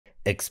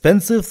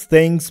Expensive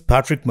things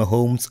Patrick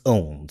Mahomes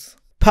owns.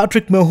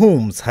 Patrick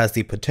Mahomes has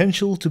the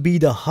potential to be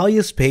the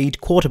highest paid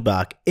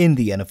quarterback in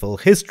the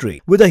NFL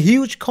history, with a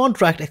huge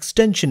contract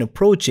extension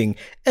approaching,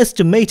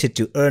 estimated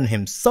to earn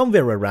him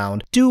somewhere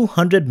around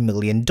 $200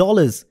 million.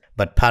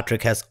 But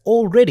Patrick has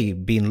already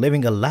been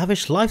living a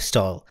lavish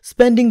lifestyle,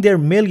 spending their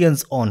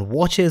millions on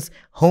watches,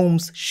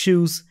 homes,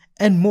 shoes,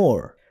 and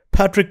more.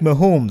 Patrick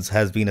Mahomes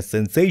has been a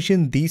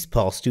sensation these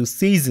past 2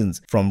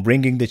 seasons, from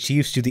bringing the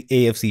Chiefs to the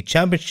AFC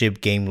Championship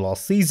game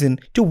last season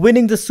to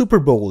winning the Super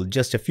Bowl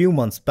just a few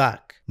months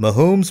back.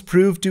 Mahomes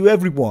proved to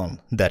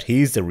everyone that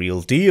he's the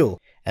real deal.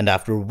 And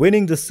after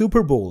winning the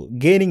Super Bowl,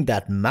 gaining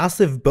that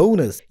massive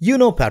bonus,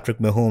 Patrick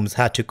Mahomes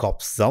had to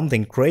cop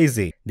something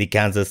crazy. The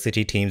Kansas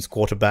City team's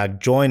quarterback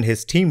joined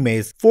his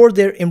teammates for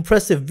their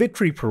impressive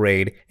victory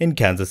parade in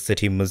Kansas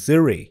City,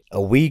 Missouri.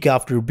 A week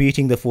after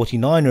beating the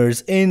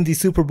 49ers in the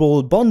Super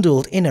Bowl,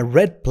 bundled in a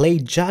red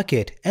plaid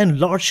jacket and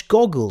large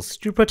goggles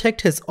to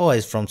protect his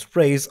eyes from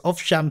sprays of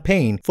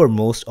champagne for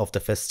most of the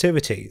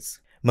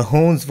festivities.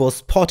 Mahomes was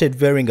spotted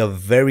wearing a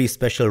very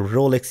special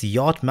Rolex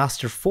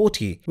Yachtmaster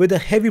 40 with a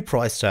heavy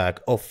price tag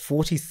of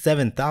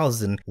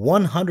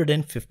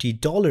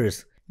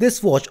 $47,150.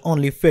 This watch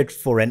only fit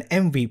for an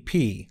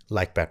MVP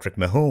like Patrick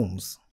Mahomes.